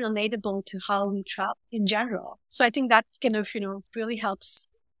very relatable to how we travel in general. So I think that kind of, really helps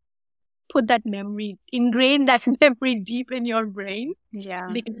ingrain that memory deep in your brain. Yeah.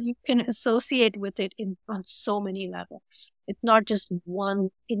 Because you can associate with it on so many levels. It's not just one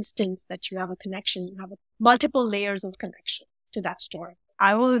instance that you have a connection. You have multiple layers of connection to that story.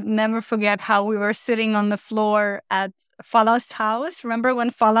 I will never forget how we were sitting on the floor at Falah's house. Remember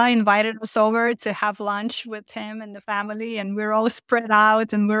when Falah invited us over to have lunch with him and the family, and we're all spread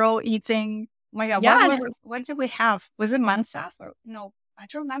out and we're all eating. Oh my God, yes. What did we have? Was it mansaf or no? I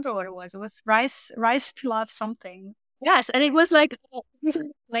don't remember what it was. It was rice pilaf something. Yes, and it was like a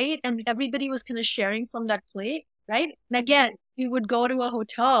plate, and everybody was kind of sharing from that plate, right? And again, we would go to a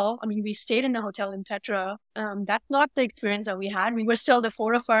hotel. I mean, we stayed in a hotel in Petra. That's not the experience that we had. We were still the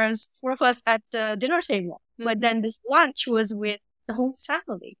four of us at the dinner table. Mm-hmm. But then this lunch was with the whole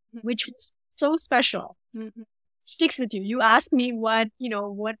family, which was so special. Mm-hmm. Sticks with you. You asked me what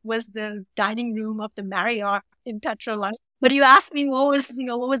was the dining room of the Marriott in Petra like, but you asked me what was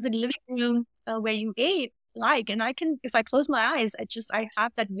the living room where you ate like, and I can, if I close my eyes, I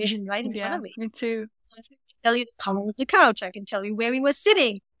have that vision right in front of me. Me too. I can tell you the color of the couch. I can tell you where we were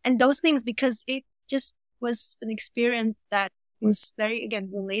sitting and those things, because it just was an experience that was very,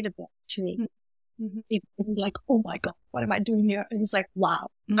 again, relatable to me. Mm-hmm. It was like, oh my God, what am I doing here? It was like, wow,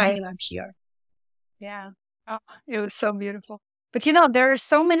 I am here. Yeah. Oh, it was so beautiful. But there are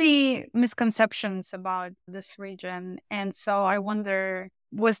so many misconceptions about this region. And so I wonder,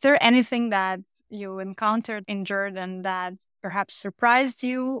 was there anything that you encountered in Jordan that perhaps surprised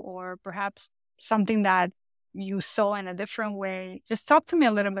you, or perhaps something that you saw in a different way? Just talk to me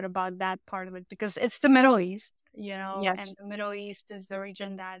a little bit about that part of it, because it's the Middle East, Yes. And the Middle East is the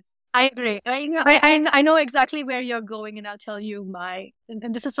region that... I agree. I know exactly where you're going, and I'll tell you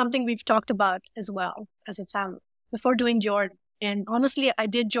and this is something we've talked about as well as a family before doing Jordan. And honestly, I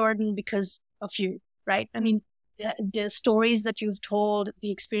did Jordan because of you, right? I mean, the stories that you've told,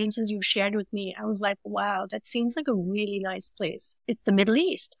 the experiences you've shared with me, I was like, wow, that seems like a really nice place. It's the Middle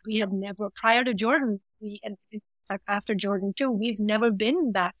East. We have never, prior to Jordan, and after Jordan too, we've never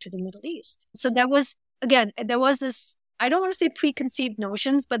been back to the Middle East. So there was this, I don't want to say preconceived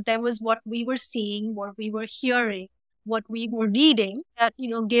notions, but there was what we were seeing, what we were hearing, what we were reading that,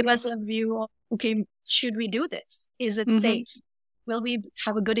 gave us a view of, okay, should we do this? Is it safe? Will we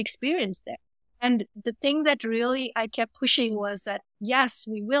have a good experience there? And the thing that really I kept pushing was that, yes,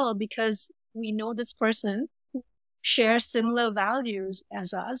 we will, because we know this person who shares similar values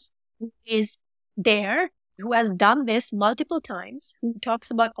as us, who is there, who has done this multiple times, who talks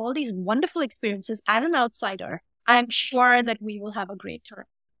about all these wonderful experiences as an outsider. I'm sure that we will have a great time.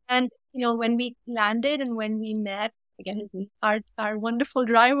 And, when we landed and when we met, again, our wonderful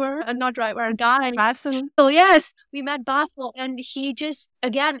driver, our guy. Basil. So yes, we met Basil, and he just,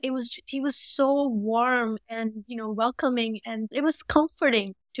 again, he was so warm and, welcoming, and it was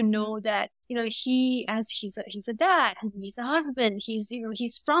comforting to know that, he's a dad, he's a husband,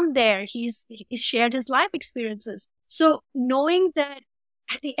 he's from there, he's shared his life experiences. So knowing that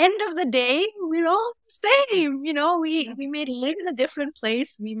at the end of the day, we're all the same. We may live in a different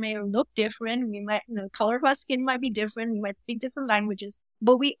place. We may look different. We might, color of our skin might be different. We might speak different languages,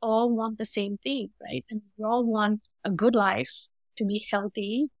 but we all want the same thing, right? And we all want a good life, to be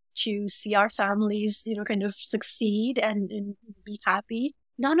healthy, to see our families, kind of succeed and be happy.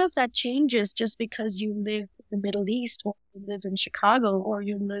 None of that changes just because you live in the Middle East, or you live in Chicago, or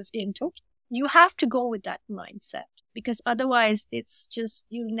you live in Tokyo. You have to go with that mindset, because otherwise it's just,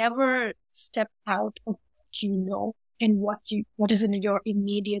 you never step out of what and what is in your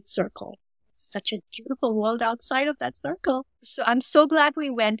immediate circle. It's such a beautiful world outside of that circle. So I'm so glad we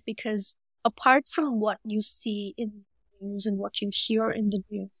went, because apart from what you see in the news and what you hear in the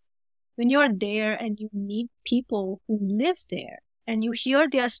news, when you're there and you meet people who live there and you hear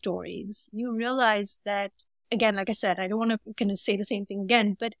their stories, you realize that, again, like I said, I don't want to kind of say the same thing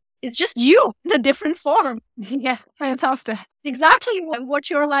again, but it's just you in a different form. Yeah, I love that. Exactly what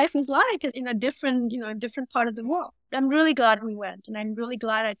your life is like in a different part of the world. I'm really glad we went, and I'm really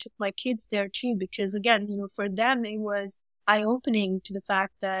glad I took my kids there too, because again, for them, it was eye-opening to the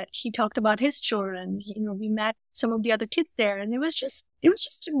fact that he talked about his children. We met some of the other kids there, and it was just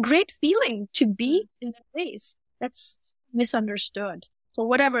a great feeling to be in that place that's misunderstood for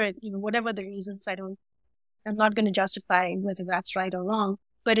whatever the reasons. I'm not going to justify whether that's right or wrong.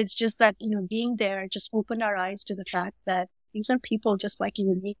 But it's just that, being there just opened our eyes to the fact that these are people just like you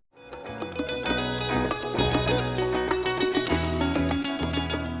and me.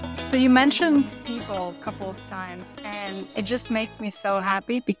 So you mentioned people a couple of times, and it just makes me so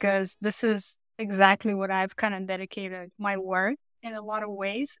happy, because this is exactly what I've kind of dedicated my work in a lot of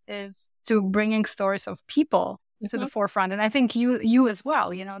ways, is to bringing stories of people to the forefront. And I think you as well,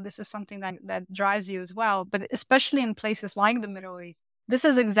 this is something that drives you as well, but especially in places like the Middle East. This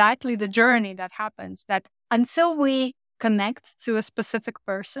is exactly the journey that happens, that until we connect to a specific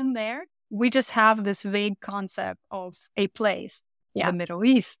person there, we just have this vague concept of a place, the Middle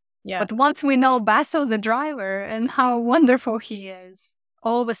East. Yeah. But once we know Basso, the driver, and how wonderful he is,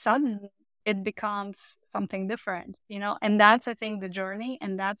 all of a sudden it becomes something different, and that's, I think, the journey.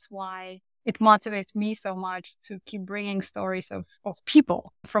 And that's why it motivates me so much to keep bringing stories of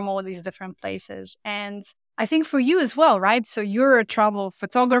people from all these different places. And I think for you as well, right? So you're a travel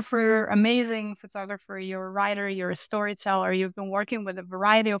photographer, amazing photographer, you're a writer, you're a storyteller. You've been working with a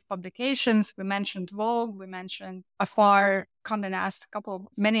variety of publications. We mentioned Vogue, we mentioned Afar, Condé Nast, a couple of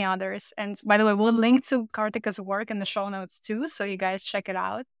many others. And by the way, we'll link to Karthika's work in the show notes too, so you guys check it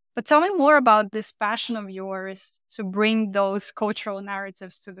out. But tell me more about this passion of yours to bring those cultural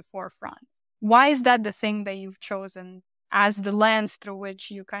narratives to the forefront. Why is that the thing that you've chosen as the lens through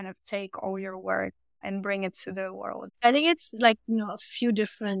which you kind of take all your work and bring it to the world? I think it's like, a few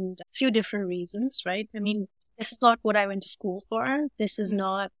different reasons, right? I mean, this is not what I went to school for. This is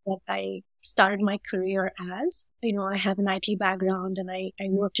not what I started my career as. I have an IT background and I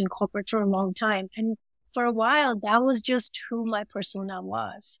worked in corporate for a long time. And for a while, that was just who my persona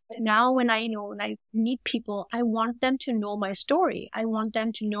was. But now when I meet people, I want them to know my story. I want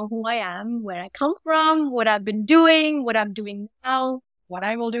them to know who I am, where I come from, what I've been doing, what I'm doing now, what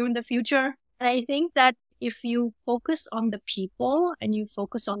I will do in the future. And I think that if you focus on the people and you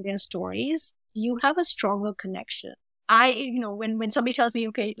focus on their stories, you have a stronger connection. When somebody tells me,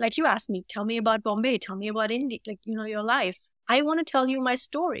 okay, like you asked me, tell me about Bombay, tell me about India, like, your life. I want to tell you my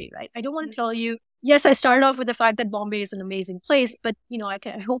story, right? I don't want to tell you, yes, I started off with the fact that Bombay is an amazing place, but,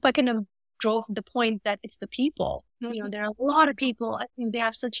 I hope I kind of drove the point that it's the people. There are a lot of people. I think they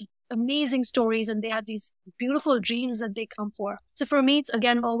have such amazing stories and they have these beautiful dreams that they come for. So for me, it's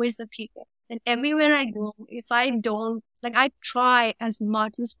again, always the people. And everywhere I go, if I don't, I try as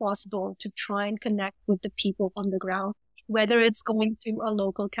much as possible to try and connect with the people on the ground, whether it's going to a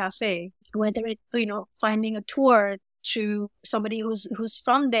local cafe, whether it's, finding a tour to somebody who's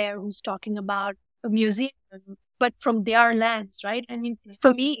from there, who's talking about a museum, but from their lens, right? I mean,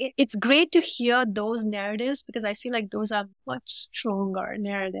 for me, it's great to hear those narratives because I feel like those are much stronger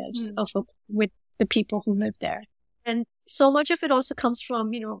narratives with the people who live there. And so much of it also comes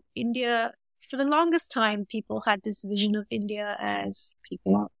from, India. For the longest time, people had this vision of India as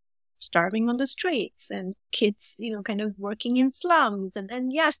people starving on the streets and kids, kind of working in slums.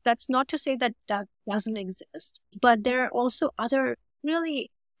 And yes, that's not to say that that doesn't exist, but there are also other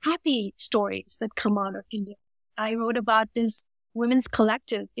really happy stories that come out of India. I wrote about this women's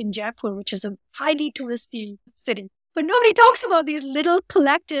collective in Jaipur, which is a highly touristy city. But nobody talks about these little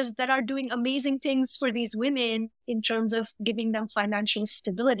collectives that are doing amazing things for these women in terms of giving them financial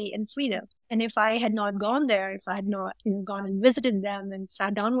stability and freedom. And if I had not gone there, if I had not gone and visited them and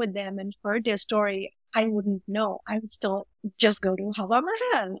sat down with them and heard their story, I wouldn't know. I would still just go to Hawa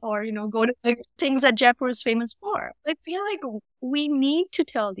Mahal or, go to the things that Jaipur is famous for. I feel like we need to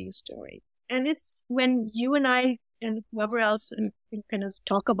tell these stories. And it's when you and I and whoever else kind of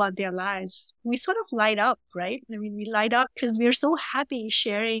talk about their lives, we sort of light up, right? I mean, we light up because we're so happy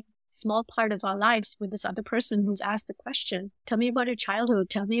sharing a small part of our lives with this other person who's asked the question. Tell me about your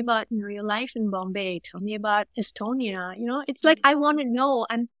childhood. Tell me about your life in Bombay. Tell me about Estonia. It's like I want to know.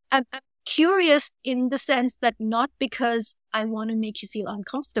 I'm curious in the sense that not because I want to make you feel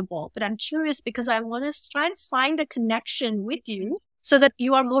uncomfortable, but I'm curious because I want to try and find a connection with you so that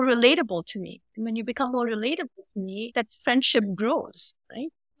you are more relatable to me. And when you become more relatable to me, that friendship grows, right?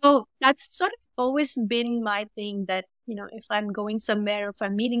 So that's sort of always been my thing that, if I'm going somewhere, if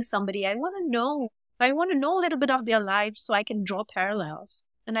I'm meeting somebody, I want to know a little bit of their lives so I can draw parallels.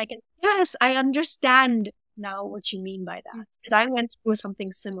 And yes, I understand now what you mean by that. Because I went through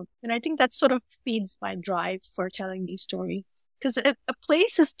something similar. And I think that sort of feeds my drive for telling these stories. Because a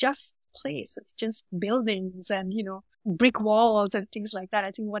place is just a place. It's just buildings and, brick walls and things like that. I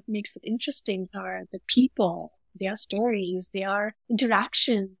think what makes it interesting are the people, their stories, their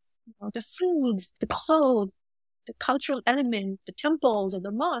interactions, the foods, the clothes, the cultural element, the temples or the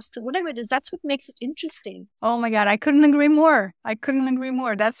mosques, whatever it is. That's what makes it interesting. Oh my God, I couldn't agree more.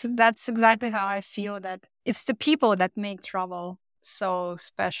 That's exactly how I feel, that it's the people that make travel so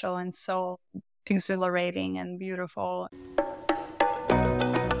special and so exhilarating and beautiful.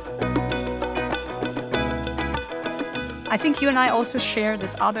 I think you and I also share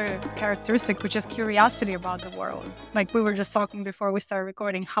this other characteristic, which is curiosity about the world. Like we were just talking before we started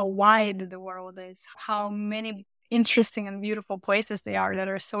recording, how wide the world is, how many interesting and beautiful places they are that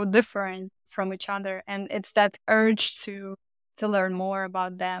are so different from each other. And it's that urge to learn more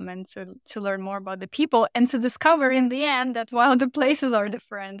about them and to learn more about the people and to discover in the end that while the places are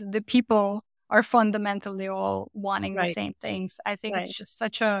different, the people are fundamentally all wanting the same things. I think it's just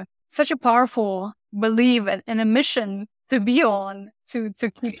such a powerful belief and a mission to be on to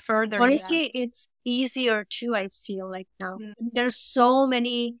keep further. Honestly, it's easier too, I feel like now. There's so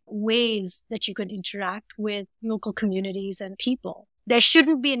many ways that you can interact with local communities and people. There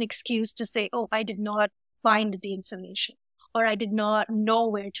shouldn't be an excuse to say, oh, I did not find the information or I did not know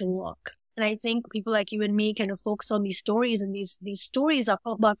where to look. And I think people like you and me kind of focus on these stories, and these stories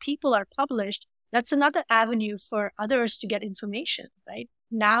about people are published. That's another avenue for others to get information, right?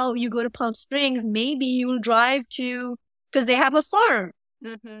 Now you go to Palm Springs, maybe you will drive to, because they have a farm.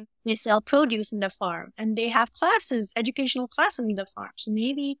 Mm-hmm. They sell produce in the farm, and they have classes, educational classes in the farm. So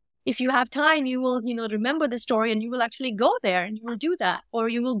maybe if you have time, you will, remember the story and you will actually go there and you will do that. Or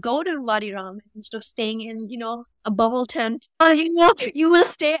you will go to Wadi Rum instead of staying in, a bubble tent. Or you will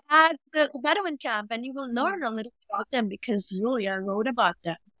stay at the Bedouin camp and you will learn a little about them because Julia wrote about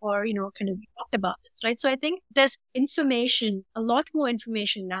them or, kind of talked about this, right? So I think there's information, a lot more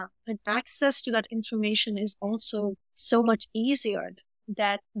information now, and access to that information is also so much easier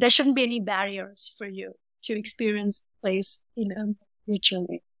that there shouldn't be any barriers for you to experience the place in a richer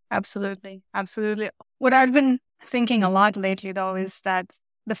way. Absolutely. Absolutely. What I've been thinking a lot lately, though, is that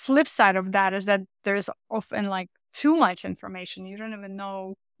the flip side of that is that there's often like too much information. You don't even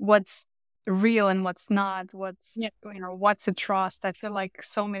know what's real and what's not, what's to trust. I feel like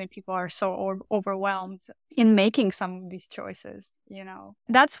so many people are so overwhelmed in making some of these choices.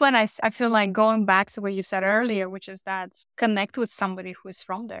 That's when I feel like going back to what you said earlier, which is that connect with somebody who is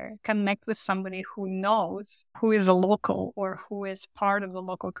from there, connect with somebody who knows, who is a local or who is part of the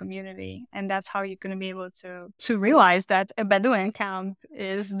local community, and that's how you're going to be able to realize that a Bedouin camp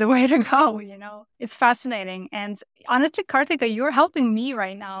is the way to go. It's fascinating. And honestly, Karthika, you're helping me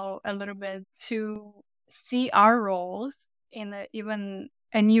right now a little bit to see our roles in even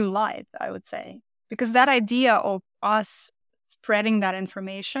a new light, I would say. Because that idea of us spreading that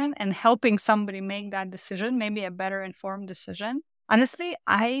information and helping somebody make that decision, maybe a better informed decision, honestly,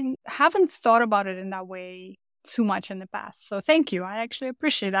 I haven't thought about it in that way too much in the past. So thank you. I actually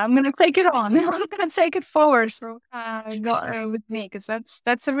appreciate that. I'm going to take it on. I'm going to take it forward with me, because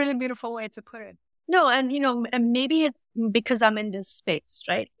that's a really beautiful way to put it. No, and and maybe it's because I'm in this space,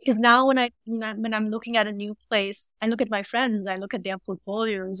 right? Because now when I'm looking at a new place, I look at my friends, I look at their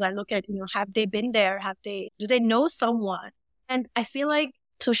portfolios, I look at, have they been there? Do they know someone? And I feel like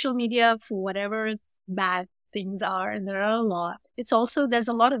social media, for whatever its bad things are, and there are a lot, there's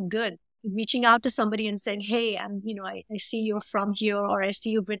a lot of good. Reaching out to somebody and saying, hey, I see you're from here, or I see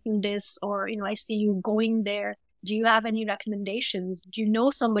you've written this, or, I see you going there. Do you have any recommendations? Do you know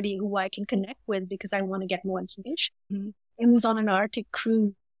somebody who I can connect with because I want to get more information? Mm-hmm. I was on an Arctic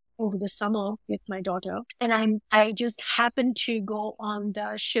cruise over the summer with my daughter, and I just happened to go on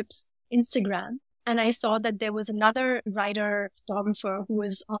the ship's Instagram, and I saw that there was another writer photographer who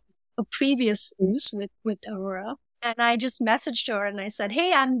was on a previous cruise with Aurora. And I just messaged her and I said,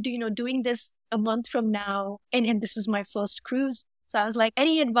 hey, I'm doing this a month from now, and this is my first cruise. So I was like,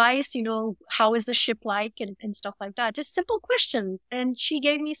 any advice, how is the ship like and stuff like that? Just simple questions. And she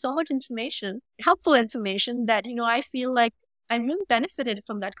gave me so much information, helpful information that, I feel like I really benefited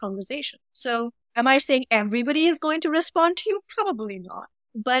from that conversation. So am I saying everybody is going to respond to you? Probably not.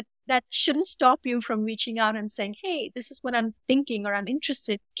 But that shouldn't stop you from reaching out and saying, hey, this is what I'm thinking, or I'm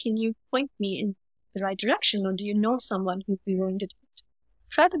interested. Can you point me in the right direction? Or do you know someone who'd be willing to do it?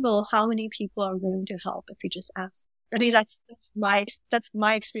 Incredible how many people are willing to help if you just ask. I think that's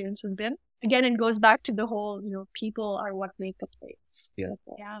my experience has been. Again, it goes back to the whole, people are what make a place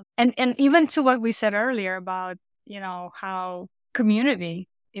beautiful. Yeah. And even to what we said earlier about, how community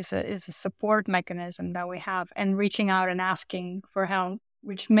is a support mechanism that we have, and reaching out and asking for help,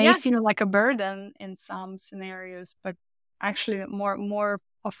 which may feel like a burden in some scenarios, but actually more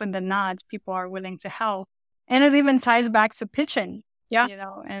often than not, people are willing to help. And it even ties back to pitching. Yeah.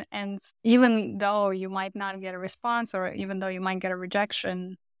 And even though you might not get a response, or even though you might get a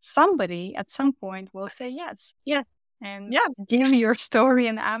rejection, somebody at some point will say yes. Yeah. And give your story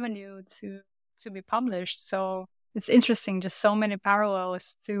an avenue to be published. So it's interesting, just so many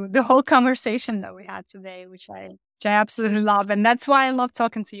parallels to the whole conversation that we had today, which I absolutely love. And that's why I love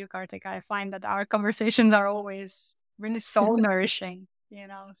talking to you, Karthika. I find that our conversations are always really soul nourishing, So.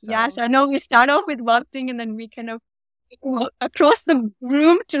 Yes, I know we start off with one thing and then we kind of across the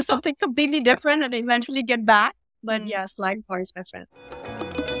room to something completely different and eventually get back. But yes, likewise, my friend.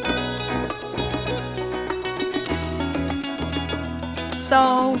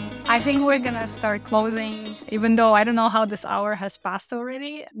 So I think we're going to start closing, even though I don't know how this hour has passed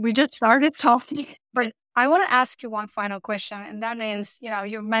already. We just started talking. But I want to ask you one final question. And that is,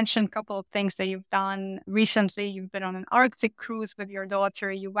 you've mentioned a couple of things that you've done recently. You've been on an Arctic cruise with your daughter.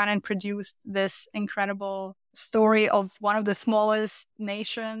 You went and produced this incredible story of one of the smallest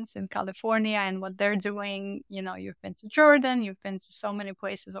nations in California and what they're doing. You've been to Jordan. You've been to so many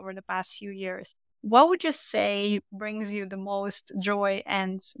places over the past few years. What would you say brings you the most joy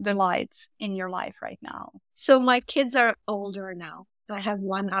and delight in your life right now? So my kids are older now. I have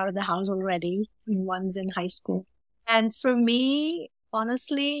one out of the house already, and one's in high school. And for me,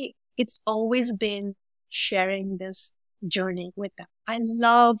 honestly, it's always been sharing this journey with them. I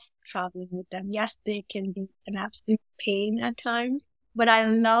love traveling with them. Yes, they can be an absolute pain at times, but I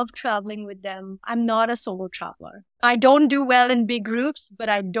love traveling with them. I'm not a solo traveler. I don't do well in big groups, but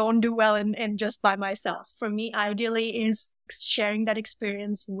I don't do well in just by myself. For me, ideally is sharing that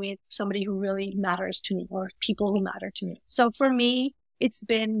experience with somebody who really matters to me or people who matter to me. So for me,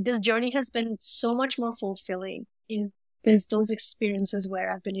 this journey has been so much more fulfilling in those experiences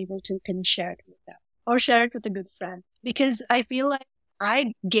where I've been able to can share it with them or share it with a good friend, because I feel like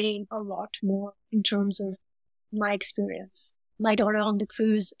I gain a lot more in terms of my experience. My daughter on the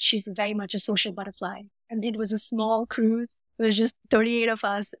cruise, she's very much a social butterfly. And it was a small cruise. It was just 38 of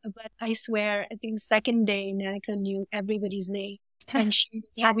us. But I swear, I think second day, Nanika knew everybody's name. And she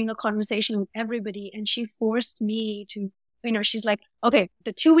was having a conversation with everybody. And she forced me to, she's like, okay,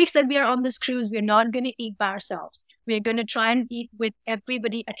 the 2 weeks that we are on this cruise, we're not going to eat by ourselves. We're going to try and eat with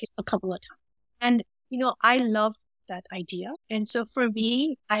everybody at least a couple of times. And, I love that idea. And so for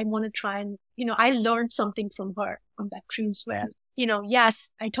me, I want to try and, I learned something from her on that cruise where,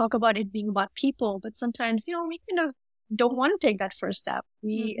 yes, I talk about it being about people, but sometimes, we kind of don't want to take that first step.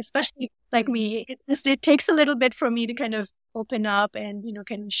 Especially like me, it takes a little bit for me to kind of open up and,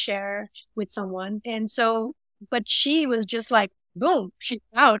 kind of share with someone. And so, but she was just like, boom, she's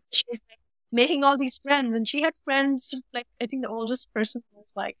out. She's like making all these friends, and she had friends, like, I think the oldest person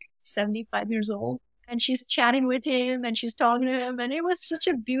was like 75 years old. And she's chatting with him and she's talking to him. And it was such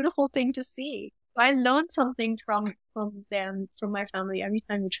a beautiful thing to see. I learned something from them, from my family, every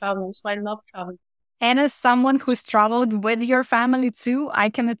time we travel. So I love traveling. And as someone who's traveled with your family too, I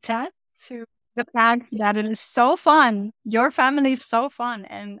can attest to the fact that it is so fun. Your family is so fun.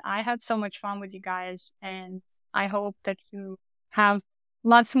 And I had so much fun with you guys. And I hope that you have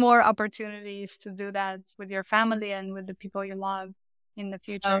lots more opportunities to do that with your family and with the people you love in the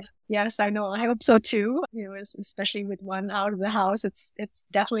future. Yes, I know. I hope so too. Especially with one out of the house, it's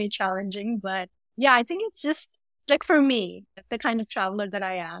definitely challenging. But yeah, I think it's just like for me, the kind of traveler that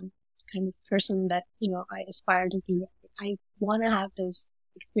I am, kind of person that, I aspire to be. I want to have those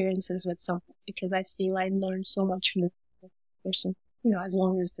experiences with someone because I feel I learn so much from the person, as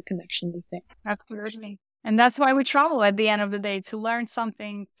long as the connection is there. Absolutely. And that's why we travel at the end of the day, to learn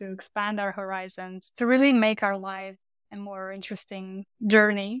something, to expand our horizons, to really make our life a more interesting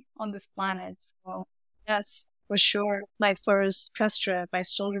journey on this planet. So, yes, for sure. My first press trip, I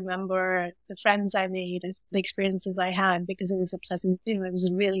still remember the friends I made and the experiences I had because it was a pleasant, it was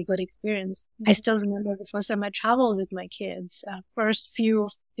a really good experience. I still remember the first time I traveled with my kids. First few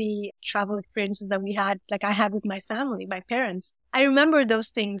of the travel experiences that we had, like I had with my family, my parents. I remember those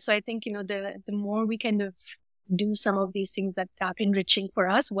things. So I think, the more we kind of do some of these things that are enriching for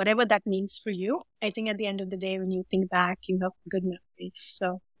us, whatever that means for you, I think at the end of the day, when you think back, you have good memories.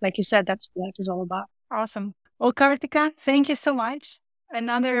 So like you said, that's what life is all about. Awesome. Well, Karthika, thank you so much.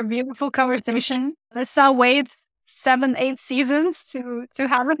 Another beautiful conversation. Let's now wait 7-8 seasons to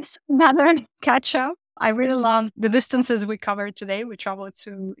have another catch up. I really love the distances we covered today. We traveled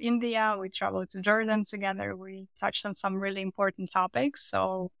to India, we traveled to Jordan together. We touched on some really important topics.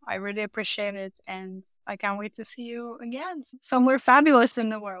 So I really appreciate it. And I can't wait to see you again somewhere fabulous in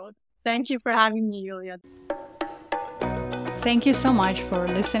the world. Thank you for having me, Julia. Thank you so much for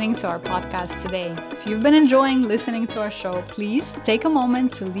listening to our podcast today. If you've been enjoying listening to our show, please take a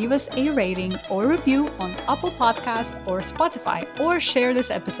moment to leave us a rating or review on Apple Podcasts or Spotify, or share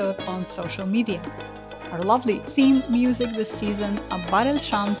this episode on social media. Our lovely theme music this season, Abbar El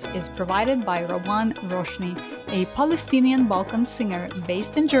Shams, is provided by Rawan Roshni, a Palestinian Balkan singer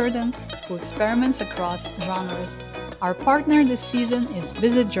based in Jordan who experiments across genres. Our partner this season is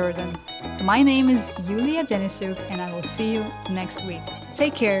Visit Jordan. My name is Julia Denisuk, and I will see you next week.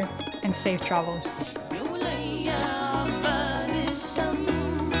 Take care and safe travels.